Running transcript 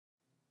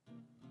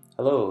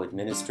Hello,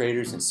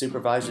 administrators and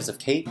supervisors of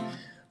CAPE.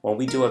 When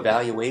we do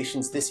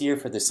evaluations this year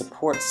for the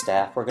support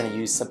staff, we're going to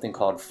use something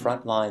called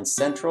Frontline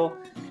Central.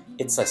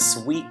 It's a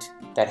suite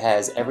that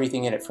has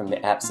everything in it from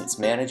the absence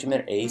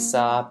management,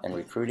 ASOP, and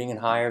recruiting and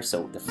hire.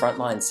 So the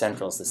Frontline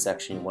Central is the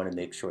section you want to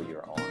make sure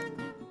you're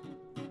on.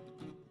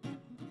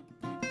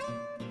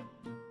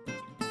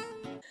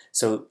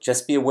 So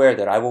just be aware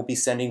that I will be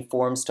sending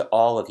forms to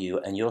all of you,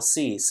 and you'll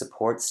see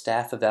support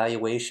staff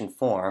evaluation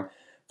form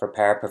for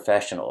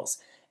paraprofessionals.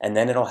 And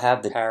then it'll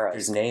have the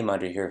para's name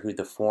under here who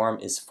the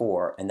form is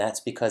for, and that's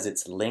because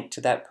it's linked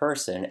to that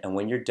person, and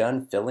when you're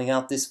done filling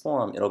out this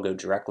form, it'll go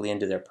directly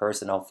into their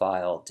personnel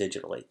file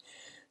digitally.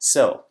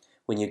 So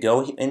when you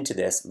go into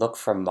this, look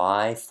for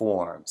My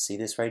Forms. See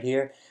this right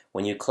here?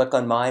 When you click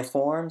on My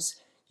Forms,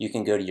 you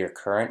can go to your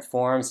current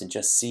forms and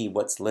just see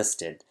what's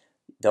listed.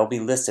 They'll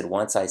be listed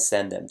once I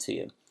send them to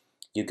you.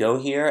 You go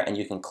here and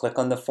you can click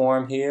on the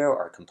form here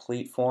or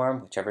complete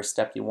form, whichever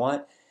step you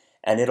want,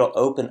 and it'll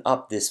open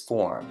up this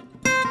form.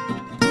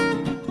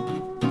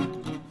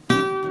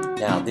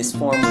 Now, this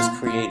form was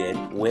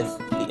created with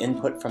the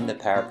input from the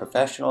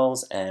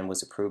paraprofessionals and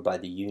was approved by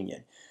the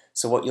union.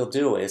 So what you'll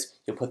do is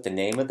you'll put the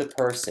name of the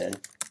person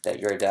that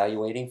you're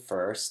evaluating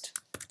first,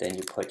 then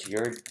you put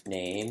your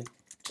name,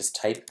 just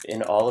type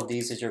in all of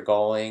these as you're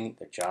going,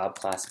 the job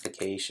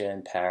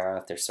classification, para,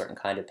 if there's certain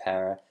kind of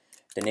para,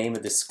 the name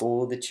of the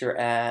school that you're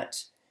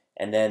at,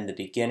 and then the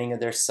beginning of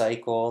their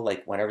cycle,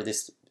 like whenever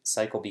this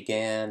cycle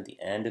began, the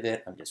end of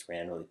it. I'm just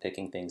randomly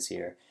picking things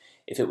here.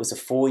 If it was a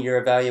full year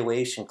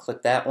evaluation,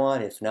 click that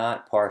one. If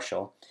not,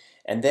 partial.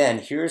 And then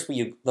here's where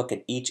you look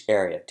at each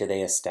area. Do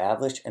they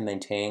establish and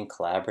maintain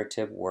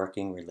collaborative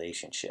working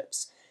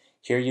relationships?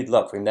 Here you'd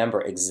look.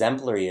 Remember,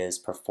 exemplary is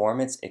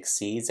performance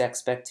exceeds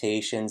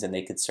expectations and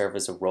they could serve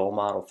as a role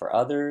model for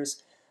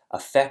others.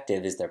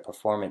 Effective is their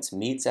performance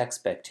meets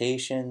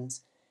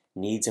expectations.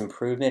 Needs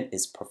improvement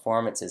is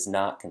performance is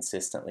not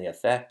consistently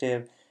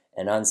effective.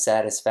 And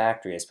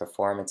unsatisfactory is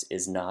performance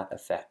is not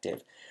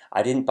effective.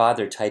 I didn't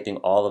bother typing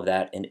all of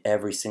that in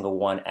every single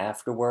one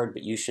afterward,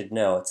 but you should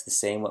know it's the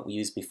same what we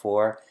used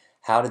before.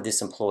 How did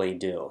this employee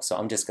do? So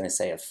I'm just going to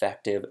say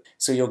effective.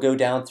 So you'll go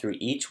down through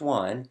each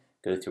one,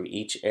 go through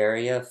each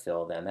area,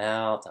 fill them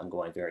out. I'm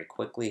going very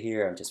quickly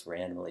here. I'm just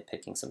randomly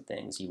picking some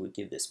things. You would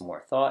give this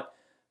more thought,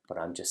 but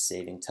I'm just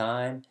saving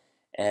time.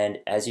 And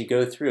as you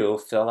go through,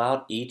 fill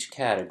out each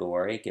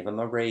category, give them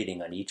a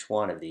rating on each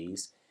one of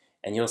these,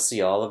 and you'll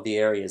see all of the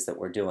areas that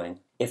we're doing.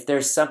 If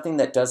there's something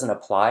that doesn't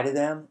apply to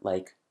them,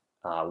 like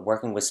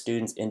working with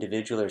students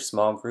individual or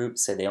small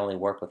groups, say they only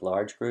work with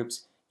large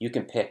groups, you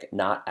can pick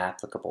not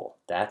applicable.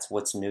 That's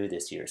what's new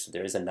this year. So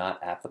there is a not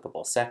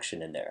applicable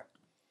section in there.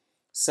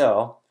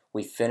 So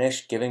we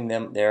finished giving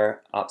them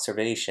their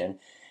observation.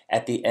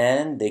 At the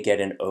end, they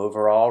get an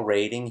overall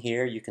rating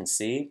here, you can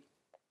see.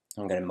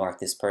 I'm going to mark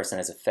this person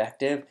as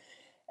effective.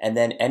 And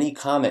then any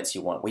comments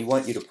you want. We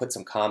want you to put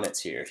some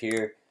comments here.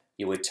 Here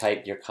you would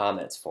type your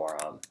comments for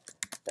them.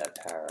 The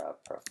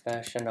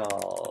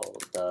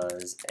paraprofessional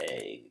does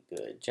a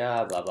good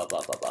job, blah, blah,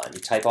 blah, blah, blah. And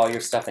you type all your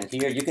stuff in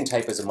here. You can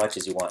type as much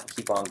as you want.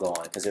 Keep on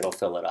going because it'll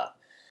fill it up.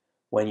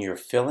 When you're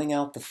filling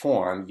out the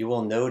form, you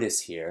will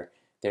notice here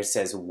there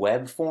says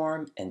web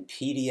form and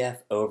PDF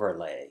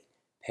overlay.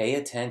 Pay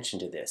attention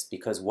to this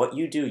because what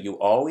you do, you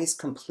always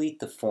complete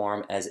the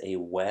form as a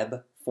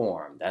web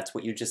form. That's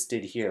what you just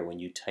did here. When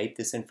you type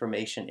this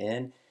information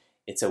in,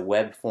 it's a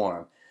web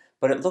form.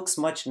 But it looks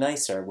much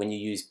nicer when you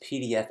use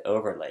PDF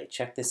overlay.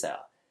 Check this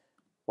out.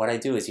 What I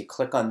do is you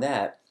click on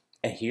that,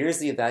 and here's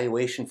the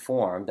evaluation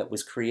form that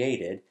was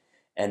created,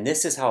 and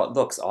this is how it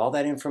looks. All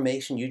that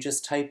information you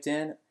just typed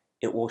in,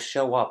 it will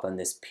show up on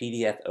this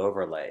PDF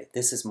overlay.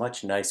 This is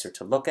much nicer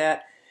to look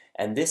at,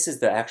 and this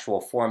is the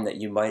actual form that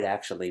you might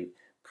actually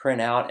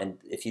print out, and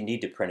if you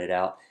need to print it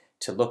out,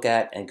 to look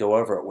at and go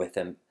over it with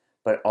them.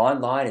 But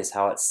online is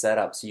how it's set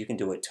up, so you can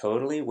do it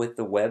totally with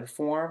the web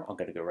form. I'm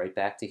going to go right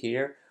back to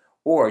here.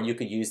 Or you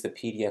could use the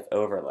PDF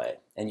overlay.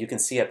 And you can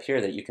see up here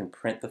that you can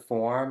print the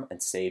form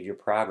and save your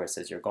progress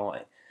as you're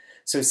going.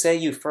 So say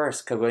you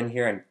first go in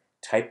here and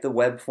type the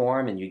web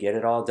form and you get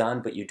it all done,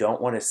 but you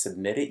don't want to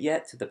submit it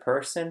yet to the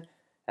person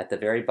at the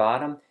very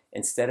bottom.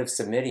 Instead of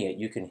submitting it,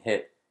 you can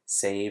hit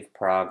Save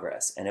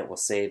Progress, and it will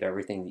save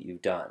everything that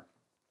you've done.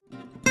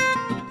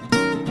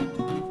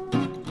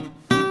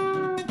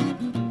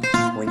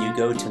 When you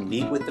go to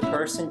meet with the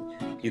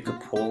person, you could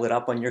pull it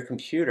up on your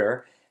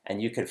computer and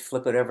you could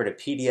flip it over to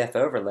PDF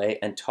overlay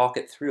and talk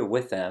it through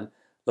with them,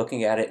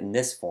 looking at it in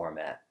this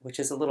format, which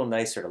is a little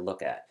nicer to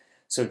look at.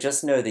 So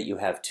just know that you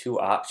have two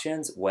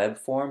options, web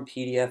form,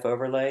 PDF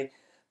overlay,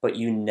 but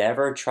you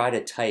never try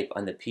to type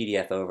on the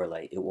PDF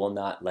overlay. It will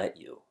not let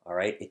you, all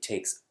right? It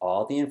takes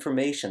all the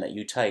information that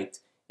you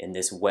typed in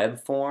this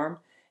web form,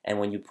 and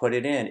when you put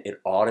it in,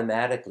 it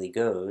automatically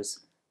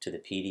goes to the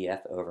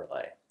PDF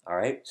overlay, all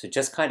right? So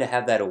just kind of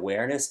have that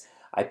awareness.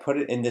 I put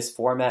it in this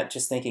format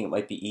just thinking it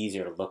might be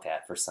easier to look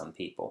at for some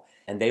people.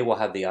 And they will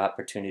have the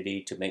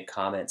opportunity to make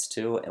comments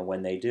too, and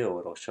when they do,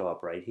 it'll show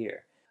up right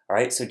here. All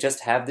right, so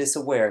just have this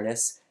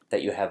awareness.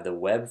 that you have the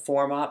web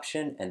form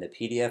option and the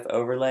PDF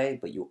overlay,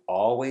 but you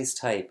always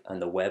type on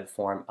the web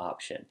form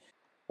option.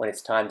 When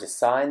it's time to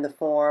sign the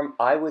form,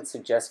 I would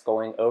suggest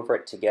going over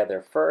it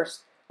together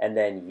first, and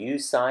then you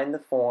sign the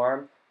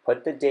form,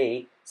 put the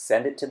date,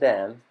 send it to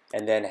them,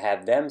 and then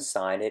have them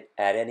sign it,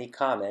 add any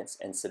comments,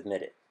 and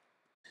submit it.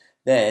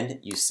 Then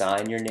you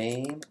sign your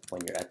name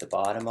when you're at the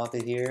bottom of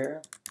it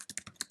here.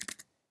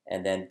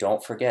 And then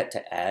don't forget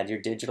to add your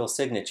digital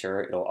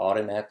signature. It'll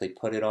automatically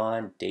put it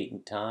on, date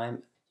and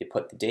time. You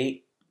put the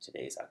date,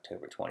 today's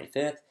October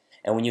 25th,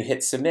 and when you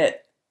hit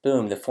submit,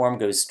 boom, the form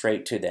goes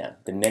straight to them.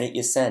 The minute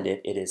you send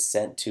it, it is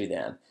sent to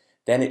them.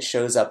 Then it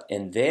shows up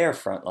in their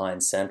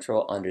Frontline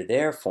Central under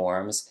their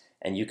forms,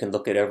 and you can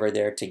look it over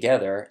there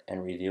together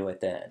and review it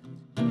then.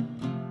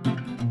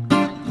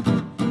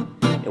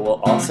 It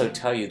will also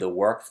tell you the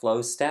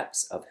workflow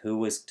steps of who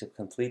was to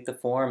complete the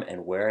form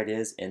and where it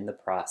is in the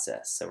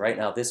process. So right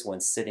now this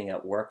one's sitting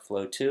at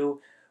workflow 2,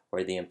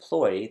 where the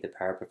employee, the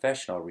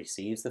paraprofessional,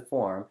 receives the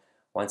form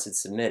once it's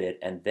submitted,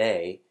 and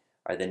they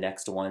are the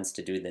next ones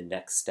to do the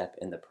next step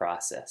in the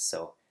process.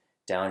 So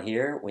down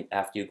here,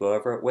 after you go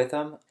over it with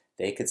them,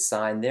 they could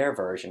sign their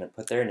version and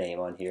put their name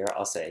on here.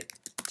 I'll say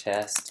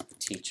test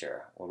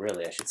teacher. Well,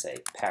 really I should say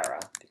para,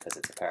 because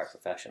it's a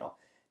paraprofessional.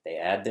 They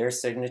add their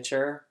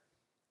signature.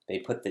 They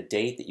put the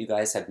date that you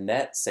guys have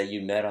met, say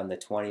you met on the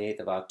 28th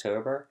of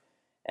October,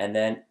 and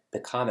then the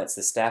comments,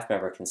 the staff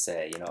member can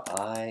say, you know,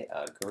 I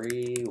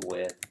agree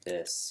with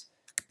this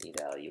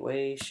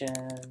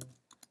evaluation,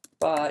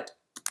 but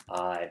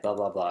I blah,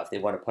 blah, blah. If they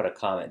want to put a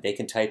comment, they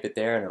can type it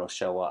there and it'll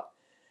show up.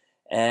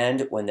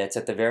 And when that's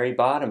at the very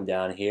bottom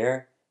down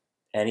here,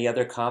 any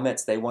other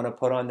comments they want to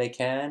put on, they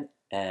can,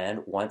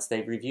 and once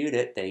they've reviewed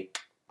it, they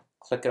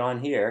click it on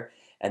here,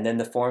 and then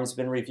the form's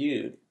been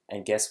reviewed.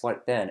 And guess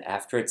what then?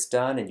 After it's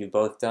done and you've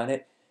both done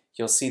it,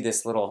 you'll see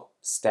this little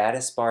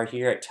status bar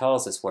here. It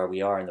tells us where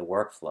we are in the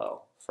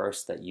workflow.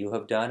 First, that you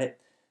have done it,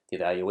 the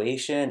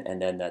evaluation,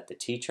 and then that the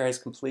teacher has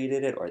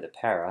completed it, or the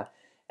para.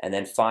 And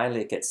then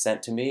finally it gets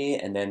sent to me,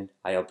 and then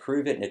I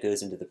approve it and it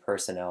goes into the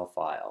personnel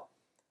file.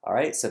 All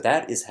right, so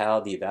that is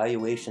how the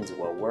evaluations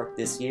will work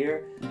this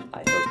year. I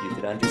hope you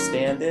could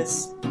understand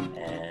this,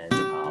 and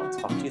I'll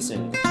talk to you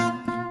soon.